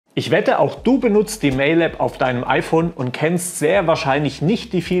Ich wette, auch du benutzt die Mail-App auf deinem iPhone und kennst sehr wahrscheinlich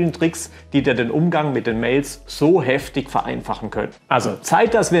nicht die vielen Tricks, die dir den Umgang mit den Mails so heftig vereinfachen können. Also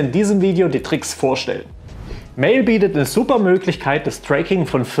Zeit, dass wir in diesem Video die Tricks vorstellen. Mail bietet eine super Möglichkeit, das Tracking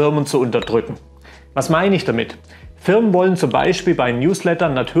von Firmen zu unterdrücken. Was meine ich damit? Firmen wollen zum Beispiel bei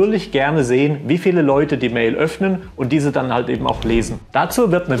Newslettern natürlich gerne sehen, wie viele Leute die Mail öffnen und diese dann halt eben auch lesen.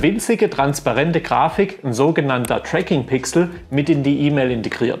 Dazu wird eine winzige, transparente Grafik, ein sogenannter Tracking-Pixel, mit in die E-Mail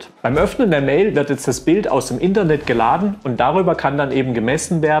integriert. Beim Öffnen der Mail wird jetzt das Bild aus dem Internet geladen und darüber kann dann eben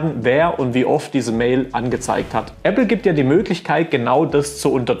gemessen werden, wer und wie oft diese Mail angezeigt hat. Apple gibt dir die Möglichkeit, genau das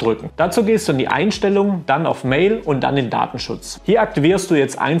zu unterdrücken. Dazu gehst du in die Einstellungen, dann auf Mail und dann in Datenschutz. Hier aktivierst du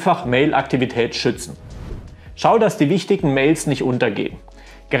jetzt einfach Mail-Aktivität schützen. Schau, dass die wichtigen Mails nicht untergehen.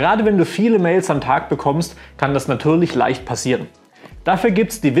 Gerade wenn du viele Mails am Tag bekommst, kann das natürlich leicht passieren. Dafür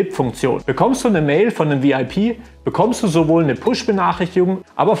gibt es die VIP-Funktion. Bekommst du eine Mail von einem VIP, bekommst du sowohl eine Push-Benachrichtigung,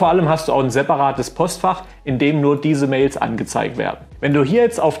 aber vor allem hast du auch ein separates Postfach, in dem nur diese Mails angezeigt werden. Wenn du hier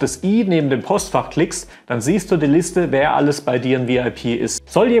jetzt auf das i neben dem Postfach klickst, dann siehst du die Liste, wer alles bei dir ein VIP ist.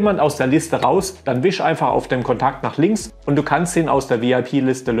 Soll jemand aus der Liste raus, dann wisch einfach auf den Kontakt nach links und du kannst ihn aus der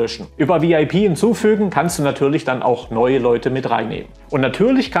VIP-Liste löschen. Über VIP hinzufügen kannst du natürlich dann auch neue Leute mit reinnehmen. Und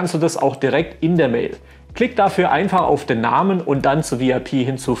natürlich kannst du das auch direkt in der Mail. Klick dafür einfach auf den Namen und dann zu VIP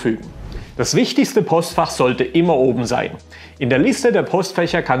hinzufügen. Das wichtigste Postfach sollte immer oben sein. In der Liste der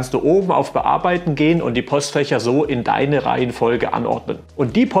Postfächer kannst du oben auf Bearbeiten gehen und die Postfächer so in deine Reihenfolge anordnen.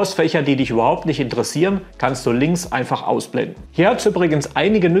 Und die Postfächer, die dich überhaupt nicht interessieren, kannst du links einfach ausblenden. Hier hat es übrigens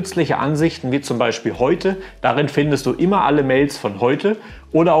einige nützliche Ansichten, wie zum Beispiel heute. Darin findest du immer alle Mails von heute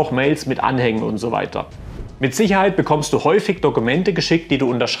oder auch Mails mit Anhängen und so weiter. Mit Sicherheit bekommst du häufig Dokumente geschickt, die du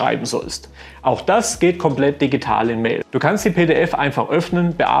unterschreiben sollst. Auch das geht komplett digital in Mail. Du kannst die PDF einfach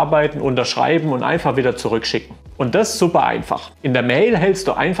öffnen, bearbeiten, unterschreiben und einfach wieder zurückschicken. Und das super einfach. In der Mail hältst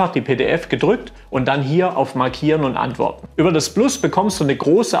du einfach die PDF gedrückt und dann hier auf Markieren und Antworten. Über das Plus bekommst du eine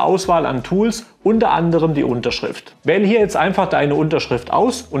große Auswahl an Tools, unter anderem die Unterschrift. Wähle hier jetzt einfach deine Unterschrift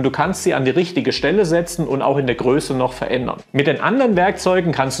aus und du kannst sie an die richtige Stelle setzen und auch in der Größe noch verändern. Mit den anderen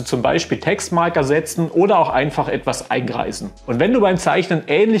Werkzeugen kannst du zum Beispiel Textmarker setzen oder auch einfach etwas eingreifen. Und wenn du beim Zeichnen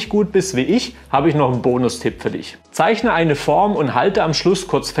ähnlich gut bist wie ich, habe ich noch einen Bonustipp für dich. Zeichne eine Form und halte am Schluss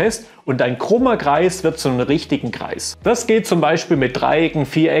kurz fest und dein krummer Kreis wird zu einem richtigen Kreis. Das geht zum Beispiel mit Dreiecken,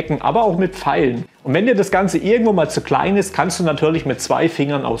 Vierecken, aber auch mit Pfeilen. Und wenn dir das Ganze irgendwo mal zu klein ist, kannst du natürlich mit 2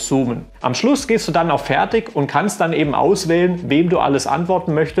 Fingern auch zoomen. Am Schluss gehst du dann auf Fertig und kannst dann eben auswählen, wem du alles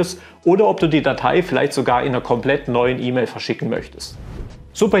antworten möchtest oder ob du die Datei vielleicht sogar in einer komplett neuen E-Mail verschicken möchtest.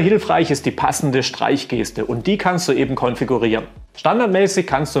 Super hilfreich ist die passende Streichgeste und die kannst du eben konfigurieren. Standardmäßig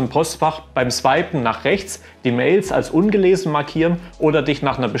kannst du im Postfach beim Swipen nach rechts die Mails als ungelesen markieren oder dich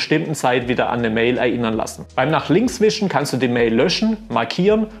nach einer bestimmten Zeit wieder an eine Mail erinnern lassen. Beim nach links wischen kannst du die Mail löschen,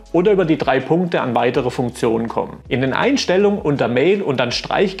 markieren oder über die 3 Punkte an weitere Funktionen kommen. In den Einstellungen unter Mail und dann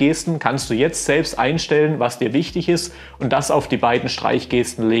Streichgesten kannst du jetzt selbst einstellen, was dir wichtig ist und das auf die beiden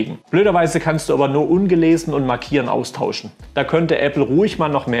Streichgesten legen. Blöderweise kannst du aber nur ungelesen und markieren austauschen. Da könnte Apple ruhig mal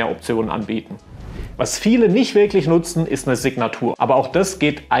noch mehr Optionen anbieten. Was viele nicht wirklich nutzen, ist eine Signatur. Aber auch das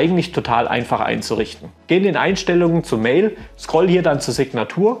geht eigentlich total einfach einzurichten. Geh in den Einstellungen zu Mail, scroll hier dann zur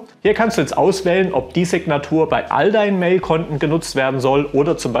Signatur. Hier kannst du jetzt auswählen, ob die Signatur bei all deinen Mailkonten genutzt werden soll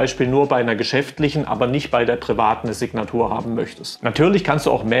oder zum Beispiel nur bei einer geschäftlichen, aber nicht bei der privaten eine Signatur haben möchtest. Natürlich kannst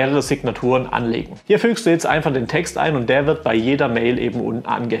du auch mehrere Signaturen anlegen. Hier fügst du jetzt einfach den Text ein und der wird bei jeder Mail eben unten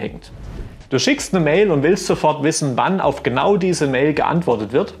angehängt. Du schickst eine Mail und willst sofort wissen, wann auf genau diese Mail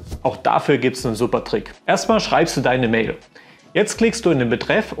geantwortet wird. Auch dafür gibt es einen super Trick. Erstmal schreibst du deine Mail. Jetzt klickst du in den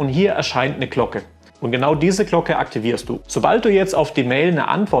Betreff und hier erscheint eine Glocke. Und genau diese Glocke aktivierst du. Sobald du jetzt auf die Mail eine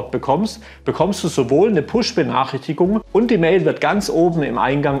Antwort bekommst, bekommst du sowohl eine Push-Benachrichtigung und die Mail wird ganz oben im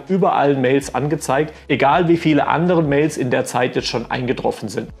Eingang über allen Mails angezeigt, egal wie viele andere Mails in der Zeit jetzt schon eingetroffen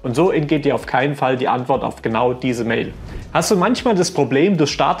sind. Und so entgeht dir auf keinen Fall die Antwort auf genau diese Mail. Hast du manchmal das Problem, du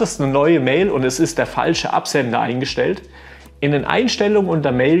startest eine neue Mail und es ist der falsche Absender eingestellt? In den Einstellungen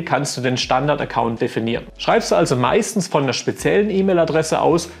unter Mail kannst du den Standard-Account definieren. Schreibst du also meistens von einer speziellen E-Mail-Adresse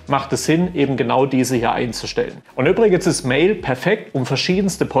aus, macht es Sinn, eben genau diese hier einzustellen. Und übrigens ist Mail perfekt, um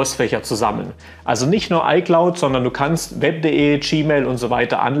verschiedenste Postfächer zu sammeln. Also nicht nur iCloud, sondern du kannst web.de, Gmail und so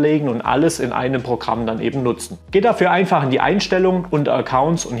weiter anlegen und alles in einem Programm dann eben nutzen. Geh dafür einfach in die Einstellungen unter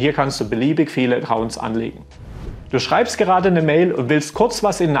Accounts und hier kannst du beliebig viele Accounts anlegen. Du schreibst gerade eine Mail und willst kurz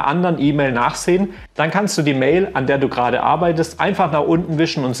was in einer anderen E-Mail nachsehen, dann kannst du die Mail, an der du gerade arbeitest, einfach nach unten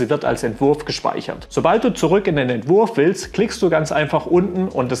wischen und sie wird als Entwurf gespeichert. Sobald du zurück in den Entwurf willst, klickst du ganz einfach unten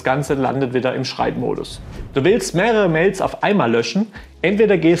und das Ganze landet wieder im Schreibmodus. Du willst mehrere Mails auf einmal löschen.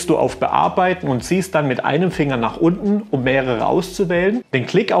 Entweder gehst du auf Bearbeiten und ziehst dann mit einem Finger nach unten, um mehrere auszuwählen. Den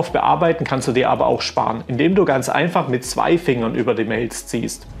Klick auf Bearbeiten kannst du dir aber auch sparen, indem du ganz einfach mit 2 Fingern über die Mails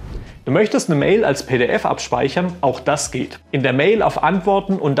ziehst. Du möchtest eine Mail als PDF abspeichern, auch das geht. In der Mail auf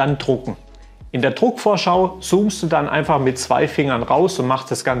Antworten und dann drucken. In der Druckvorschau zoomst du dann einfach mit 2 Fingern raus und machst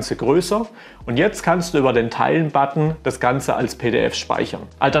das Ganze größer. Und jetzt kannst du über den Teilen-Button das Ganze als PDF speichern.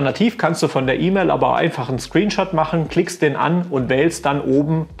 Alternativ kannst du von der E-Mail aber einfach einen Screenshot machen, klickst den an und wählst dann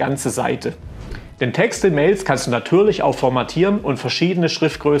oben ganze Seite. Den Text in Mails kannst du natürlich auch formatieren und verschiedene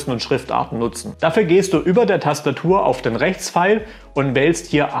Schriftgrößen und Schriftarten nutzen. Dafür gehst du über der Tastatur auf den Rechtspfeil und wählst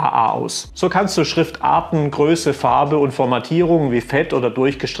hier AA aus. So kannst du Schriftarten, Größe, Farbe und Formatierungen wie fett oder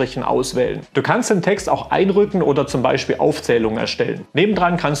durchgestrichen auswählen. Du kannst den Text auch einrücken oder zum Beispiel Aufzählungen erstellen.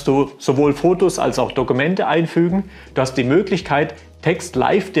 Nebendran kannst du sowohl Fotos als auch Dokumente einfügen. Du hast die Möglichkeit, Text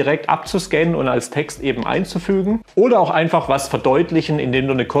live direkt abzuscannen und als Text eben einzufügen oder auch einfach was verdeutlichen, indem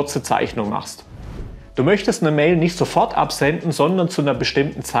du eine kurze Zeichnung machst. Du möchtest eine Mail nicht sofort absenden, sondern zu einer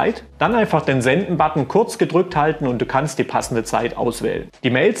bestimmten Zeit? Dann einfach den Senden-Button kurz gedrückt halten und du kannst die passende Zeit auswählen. Die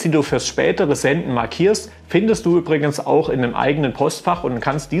Mails, die du fürs spätere Senden markierst, findest du übrigens auch in einem eigenen Postfach und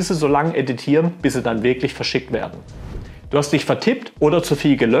kannst diese so lange editieren, bis sie dann wirklich verschickt werden. Du hast dich vertippt oder zu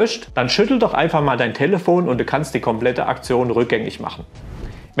viel gelöscht? Dann schüttel doch einfach mal dein Telefon und du kannst die komplette Aktion rückgängig machen.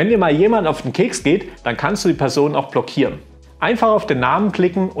 Wenn dir mal jemand auf den Keks geht, dann kannst du die Person auch blockieren. Einfach auf den Namen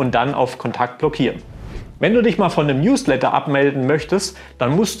klicken und dann auf Kontakt blockieren. Wenn du dich mal von einem Newsletter abmelden möchtest,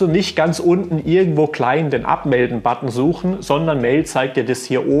 dann musst du nicht ganz unten irgendwo klein den Abmelden-Button suchen, sondern Mail zeigt dir das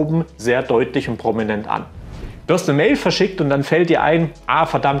hier oben sehr deutlich und prominent an. Du hast eine Mail verschickt und dann fällt dir ein,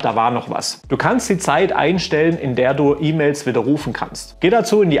 verdammt, da war noch was. Du kannst die Zeit einstellen, in der du E-Mails widerrufen kannst. Geh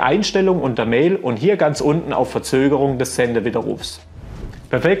dazu in die Einstellung unter Mail und hier ganz unten auf Verzögerung des Sendewiderrufs.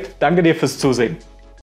 Perfekt, danke dir fürs Zusehen.